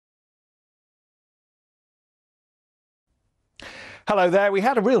Hello there. We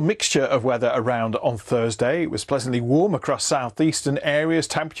had a real mixture of weather around on Thursday. It was pleasantly warm across southeastern areas.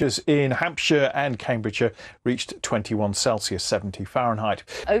 Temperatures in Hampshire and Cambridgeshire reached 21 Celsius, 70 Fahrenheit.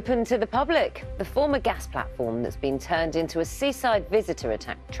 Open to the public. The former gas platform that's been turned into a seaside visitor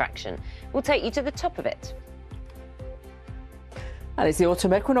attraction will take you to the top of it. And it's the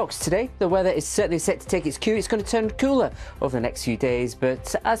autumn equinox today. The weather is certainly set to take its cue. It's going to turn cooler over the next few days.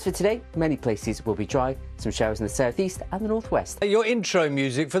 But as for today, many places will be dry. Some showers in the southeast and the northwest. Your intro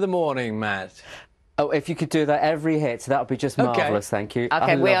music for the morning, Matt. Oh, if you could do that every hit, that would be just marvellous. Thank you.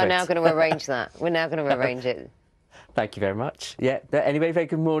 OK, we are now going to arrange that. We're now going to arrange it. Thank you very much. Yeah, anyway, very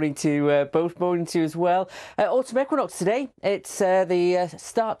good morning to both. Morning to you as well. Autumn equinox today. It's the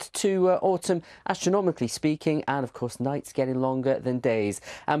start to autumn, astronomically speaking, and of course nights getting longer than days.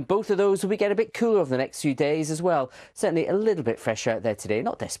 And both of those will be getting a bit cooler over the next few days as well. Certainly a little bit fresher out there today,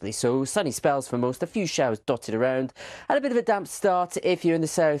 not desperately so. Sunny spells for most, a few showers dotted around, and a bit of a damp start if you're in the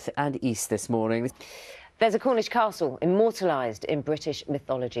south and east this morning. There's a Cornish castle immortalised in British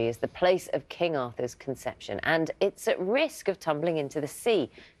mythology as the place of King Arthur's conception, and it's at risk of tumbling into the sea.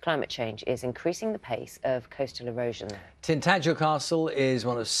 Climate change is increasing the pace of coastal erosion. Tintagel Castle is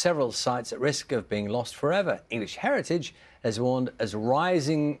one of several sites at risk of being lost forever. English Heritage has warned as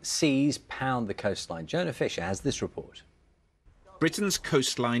rising seas pound the coastline. Jonah Fisher has this report. Britain's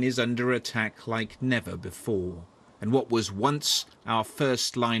coastline is under attack like never before, and what was once our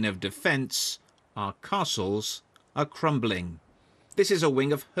first line of defence, our castles, are crumbling. This is a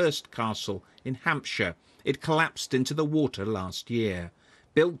wing of Hurst Castle in Hampshire. It collapsed into the water last year.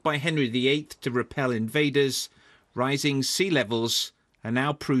 Built by Henry VIII to repel invaders, rising sea levels are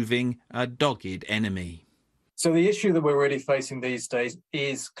now proving a dogged enemy. So the issue that we're really facing these days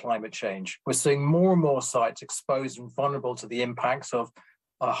is climate change. We're seeing more and more sites exposed and vulnerable to the impacts of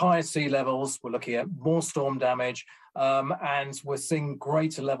higher sea levels. We're looking at more storm damage, and we're seeing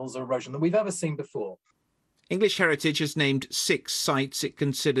greater levels of erosion than we've ever seen before. English Heritage has named 6 sites it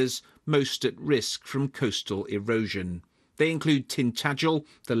considers most at risk from coastal erosion. They include Tintagel,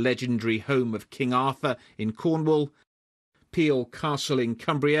 the legendary home of King Arthur in Cornwall, Peel Castle in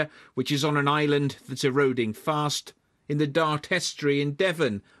Cumbria, which is on an island that's eroding fast, in the Dart Estuary in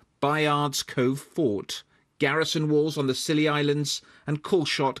Devon, Bayard's Cove Fort, garrison walls on the Scilly Islands, and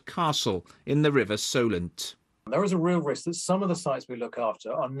Calshot Castle in the River Solent. There is a real risk that some of the sites we look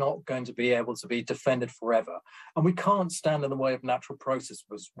after are not going to be able to be defended forever. And we can't stand in the way of natural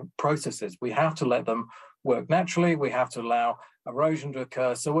processes. We have to let them work naturally. We have to allow erosion to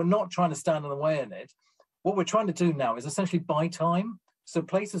occur. So we're not trying to stand in the way in it. What we're trying to do now is essentially buy time. So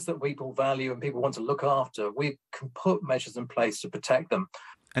places that people value and people want to look after, we can put measures in place to protect them.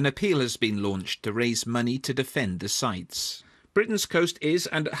 An appeal has been launched to raise money to defend the sites. Britain's coast is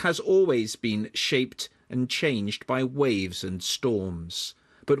and has always been shaped and changed by waves and storms.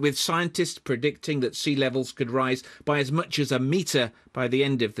 But with scientists predicting that sea levels could rise by as much as a metre by the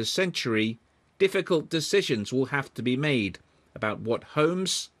end of the century, difficult decisions will have to be made about what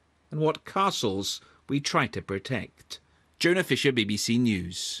homes and what castles we try to protect. Jonah Fisher, BBC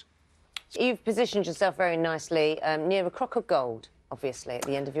News. You've positioned yourself very nicely near a crock of gold, obviously, at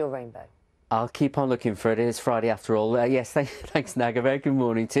the end of your rainbow. I'll keep on looking for it. It is Friday after all. Yes, thanks, Naga. Very good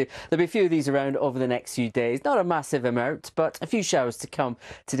morning too. There'll be a few of these around over the next few days. Not a massive amount, but a few showers to come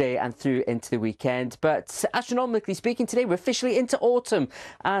today and through into the weekend. But astronomically speaking, today we're officially into autumn.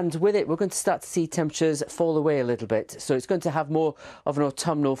 And with it, we're going to start to see temperatures fall away a little bit. So it's going to have more of an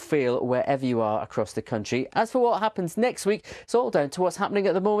autumnal feel wherever you are across the country. As for what happens next week, it's all down to what's happening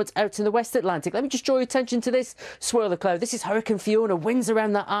at the moment out in the West Atlantic. Let me just draw your attention to this swirl of cloud. This is Hurricane Fiona. Winds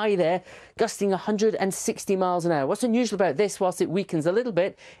around that eye there, gusting 160 miles an hour. What's unusual about this, whilst it weakens a little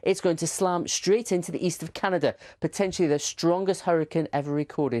bit, it's going to slam straight into the east of Canada, potentially the strongest hurricane ever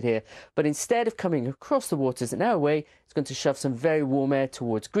recorded here. But instead of coming across the waters in our way, it's going to shove some very warm air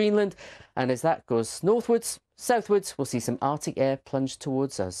towards Greenland. And as that goes northwards, southwards, we'll see some Arctic air plunge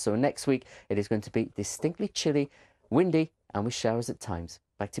towards us. So next week, it is going to be distinctly chilly, windy, and with showers at times.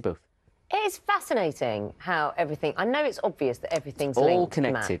 Back to both. It is fascinating how everything... I know it's obvious that everything's all linked,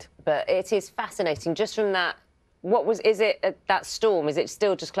 connected, Matt, but it is fascinating just from that... Is it that storm? Is it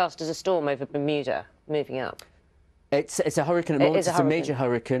still just classed as a storm over Bermuda, moving up? It's a hurricane at the moment. It's a major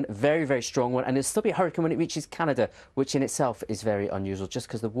hurricane, very, very strong one. And it'll still be a hurricane when it reaches Canada, which in itself is very unusual, just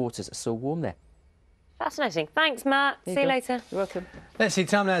because the waters are so warm there. Fascinating. Thanks, Matt. See you later. You're welcome. Let's see,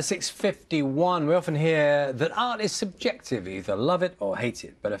 time now 6:51. We often hear that art is subjective, you either love it or hate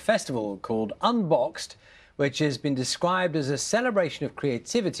it. But a festival called Unboxed, which has been described as a celebration of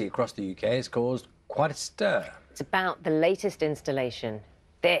creativity across the UK, has caused quite a stir. It's about the latest installation,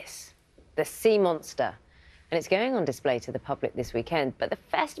 this, the sea monster. And it's going on display to the public this weekend. But the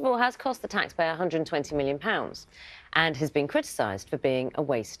festival has cost the taxpayer £120 million and has been criticised for being a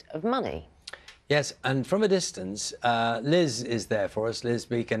waste of money. Yes, and from a distance, Liz is there for us, Liz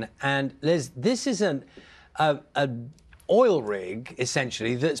Beacon. And Liz, this is an oil rig,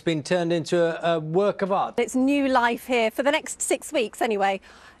 essentially, that's been turned into a work of art. It's new life here for the next 6 weeks, anyway,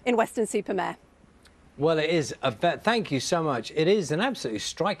 in Weston-Super-Mare. Well, it is. Thank you so much. It is an absolutely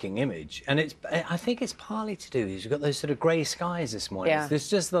striking image, and I think it's partly to do. You've got those sort of grey skies this morning. Yeah. It's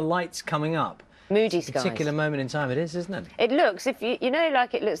just the lights coming up. Moody skies. Particular moment in time, it is, isn't it? It looks, if you know,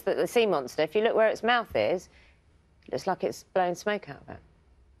 like it looks the sea monster. If you look where its mouth is, it looks like it's blowing smoke out of it.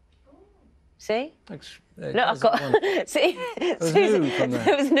 See? Look, I've got. See, Susan,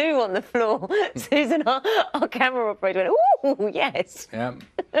 there was new on the floor. Susan, our camera operator, went, "Ooh, yes." Yeah.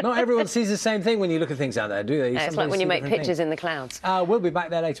 Not everyone sees the same thing when you look at things out there, do they? It's like when you make pictures in the clouds. We'll be back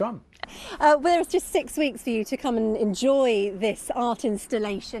there later on. Well, there's just 6 weeks for you to come and enjoy this art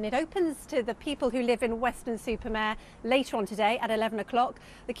installation. It opens to the people who live in Weston-Super-Mare later on today at 11 o'clock.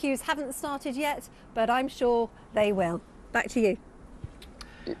 The queues haven't started yet, but I'm sure they will. Back to you.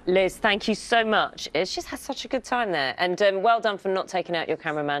 Liz, thank you so much. It's just had such a good time there. And well done for not taking out your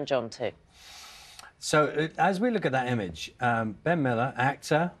cameraman, John, too. So, as we look at that image, Ben Miller,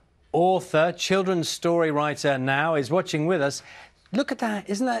 actor, author, children's story writer now, is watching with us. Look at that.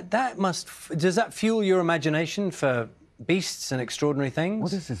 Isn't does that fuel your imagination for beasts and extraordinary things? Well,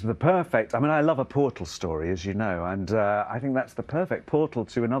 this is the perfect... I mean, I love a portal story, as you know, and I think that's the perfect portal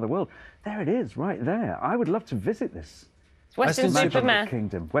to another world. There it is, right there. I would love to visit this. Weston-Super-Mare.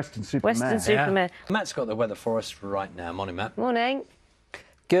 Kingdom, Weston-Super-Mare. Weston-Super-Mare. Yeah. Matt's got the weather for us right now. Morning, Matt. Morning.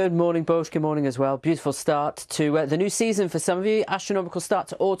 Good morning, Bosch. Good morning as well. Beautiful start to the new season for some of you. Astronomical start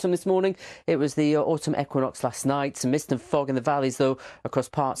to autumn this morning. It was the autumn equinox last night. Some mist and fog in the valleys, though, across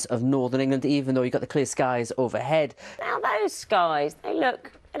parts of northern England, even though you've got the clear skies overhead. Now, those skies, they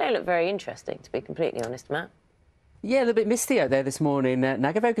don't look very interesting, to be completely honest, Matt. Yeah, a little bit misty out there this morning.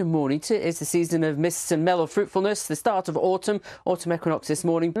 Naga, very good morning. It's the season of mists and mellow fruitfulness, the start of autumn equinox this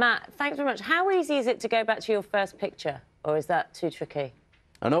morning. Matt, thanks very much. How easy is it to go back to your first picture, or is that too tricky?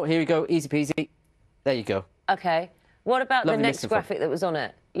 I know, here we go, easy peasy. There you go. OK. What about Lovely the next graphic that was on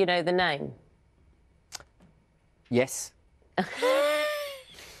it? You know, the name? Yes.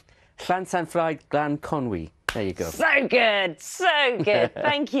 Llansanfraid Glan Conwy. There you go. So good, so good.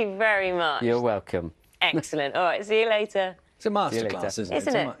 Thank you very much. You're welcome. Excellent. All right, see you later. It's a masterclass, isn't it?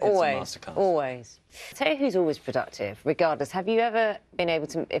 Isn't it? Always. Always. Tell you who's always productive, regardless. Have you ever been able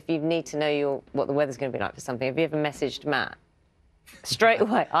to, if you need to know what the weather's going to be like for something, have you ever messaged Matt? Straight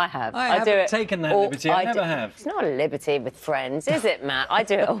away, I have. I haven't taken that liberty. I never have. It's not a liberty with friends, is it, Matt? I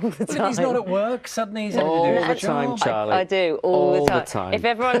do it all the time. But he's not at work. Suddenly he's all the time, Charlie. I do all the time. If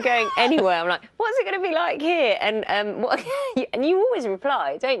ever I'm going anywhere, I'm like, what's it going to be like here? And and you always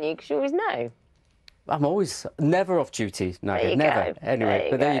reply, don't you? Because you always know. I'm always never off duty, Naga, never.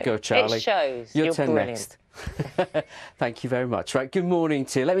 Anyway, there you go, Charlie. It shows. Your You're turn brilliant. next. Thank you very much. Right, good morning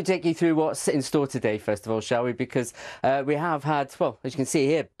to you. Let me take you through what's in store today, first of all, shall we? Because we have had, well, as you can see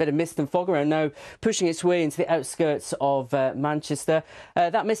here, a bit of mist and fog around now, pushing its way into the outskirts of Manchester.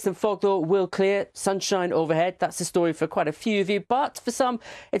 That mist and fog, though, will clear. Sunshine overhead. That's the story for quite a few of you. But for some,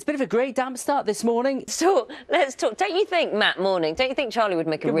 it's a bit of a grey, damp start this morning. So let's talk. Don't you think, Matt, morning, don't you think Charlie would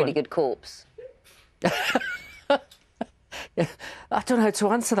make a really good corpse? Yeah, I don't know how to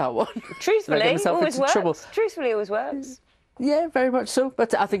answer that one. Truthfully, always works. Truthfully, always works. Yeah, very much so.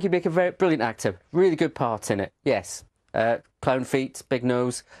 But I think you'd make a very brilliant actor. Really good part in it. Yes. Clown feet, big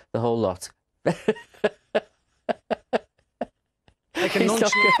nose, the whole lot. Like a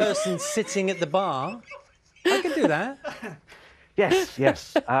nonchalant person sitting at the bar. I can do that. Yes,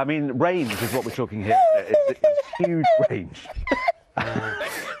 yes. I mean, range is what we're talking here. It's huge range.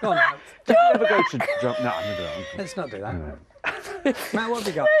 Go on, Matt. Did you ever go to jump? No, I'm never. Let's not do that. Matt, what have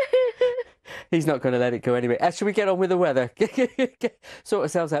we got? He's not going to let it go anyway. Should we get on with the weather? Sort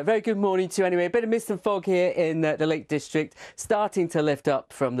ourselves out. Very good morning to you anyway. A bit of mist and fog here in the Lake District, starting to lift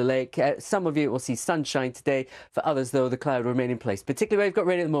up from the lake. Some of you will see sunshine today. For others, though, the cloud will remain in place. Particularly where you've got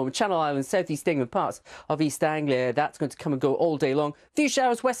rain at the moment. Channel Islands, South East England, parts of East Anglia. That's going to come and go all day long. A few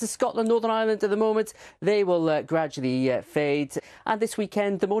showers west of Scotland, Northern Ireland at the moment. They will gradually fade. And this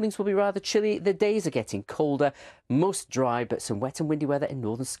weekend, the mornings will be rather chilly. The days are getting colder. Most dry, but some wet and windy weather in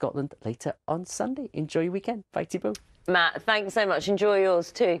northern Scotland later on Sunday. Enjoy your weekend. Bye to you both. Matt, thanks so much. Enjoy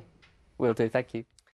yours too. Will do. Thank you.